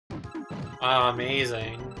Oh,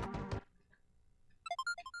 amazing.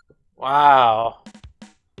 Wow.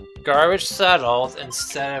 Garbage settled.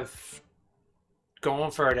 Instead of going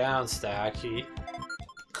for a down stack, he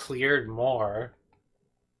cleared more.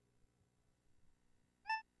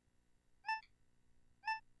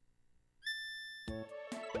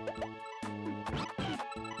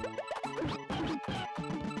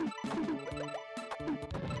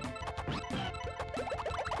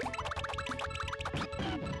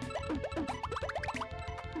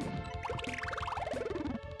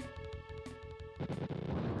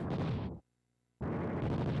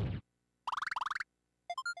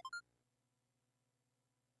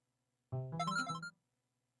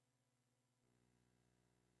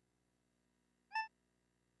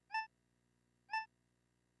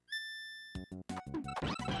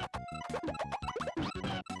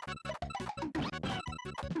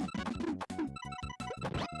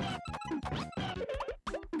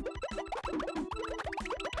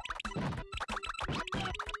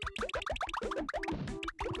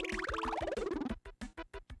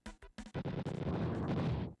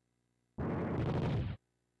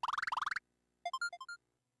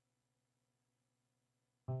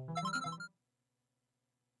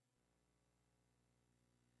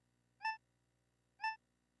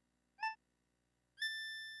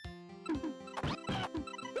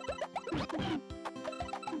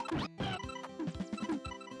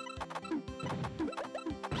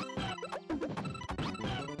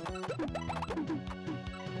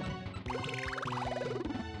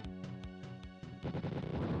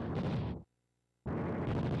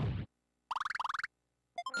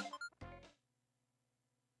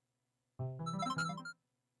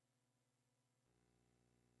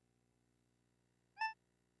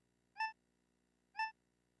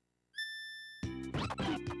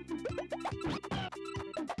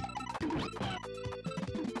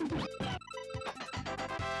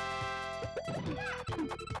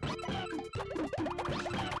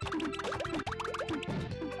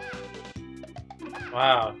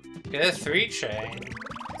 Wow. Get a 3 chain.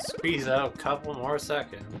 Squeeze out a couple more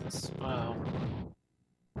seconds. Wow.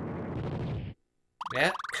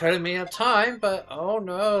 Yeah, could have made up time, but oh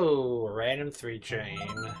no. Random 3 chain.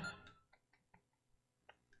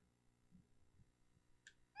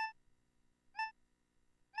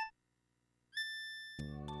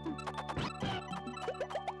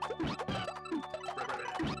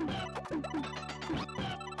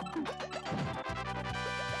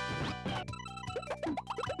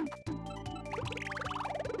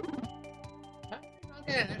 I'll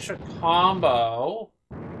get an extra combo.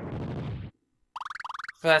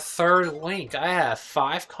 For that third link, I have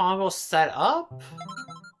 5 combos set up?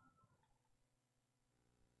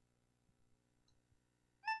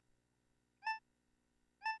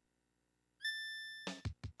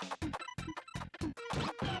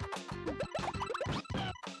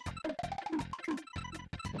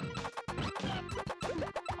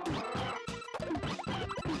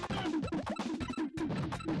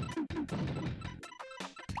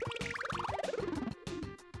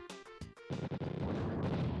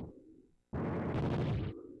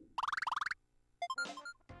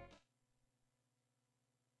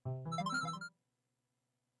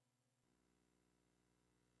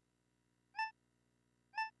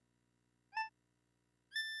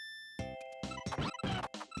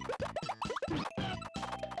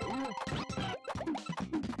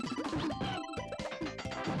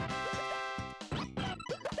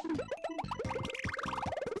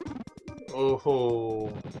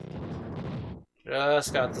 Oh,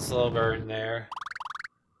 just got the slow burn there.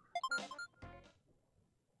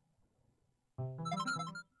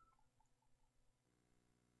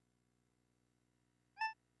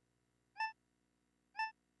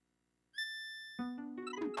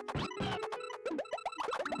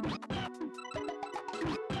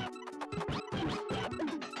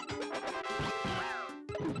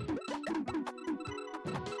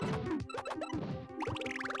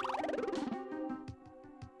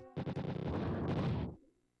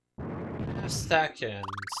 Seconds.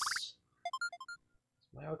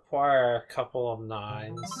 Might require a couple of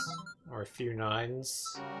 9s, or a few 9s.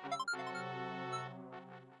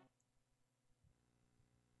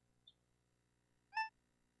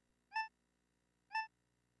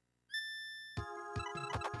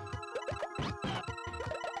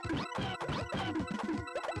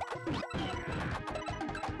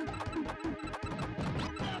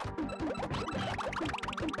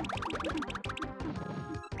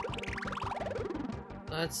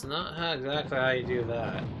 That's not exactly how you do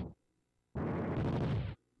that.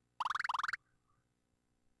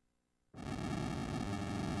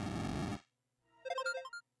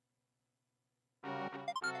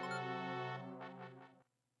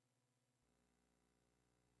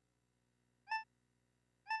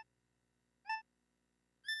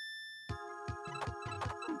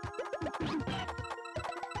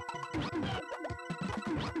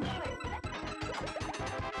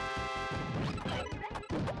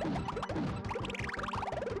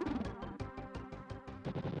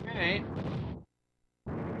 Alright.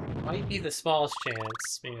 Might be the smallest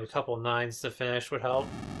chance. Maybe a couple nines to finish would help.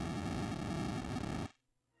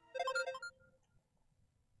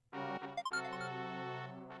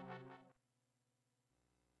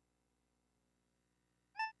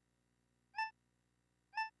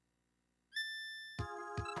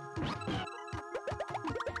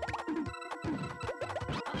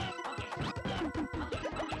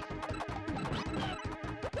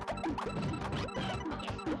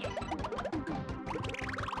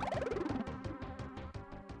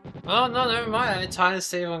 Oh, no, never mind. I had time to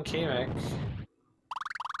save on Kamek.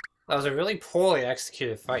 That was a really poorly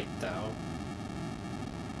executed fight, though.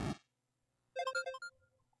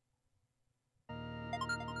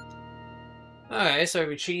 Okay, so if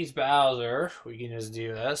we cheese Bowser, we can just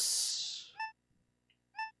do this.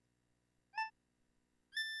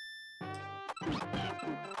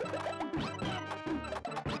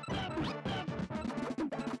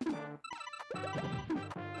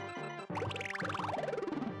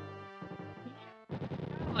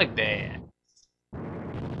 Like that.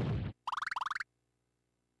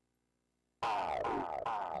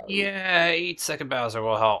 Yeah, 8-second Bowser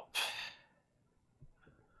will help.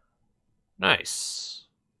 Nice.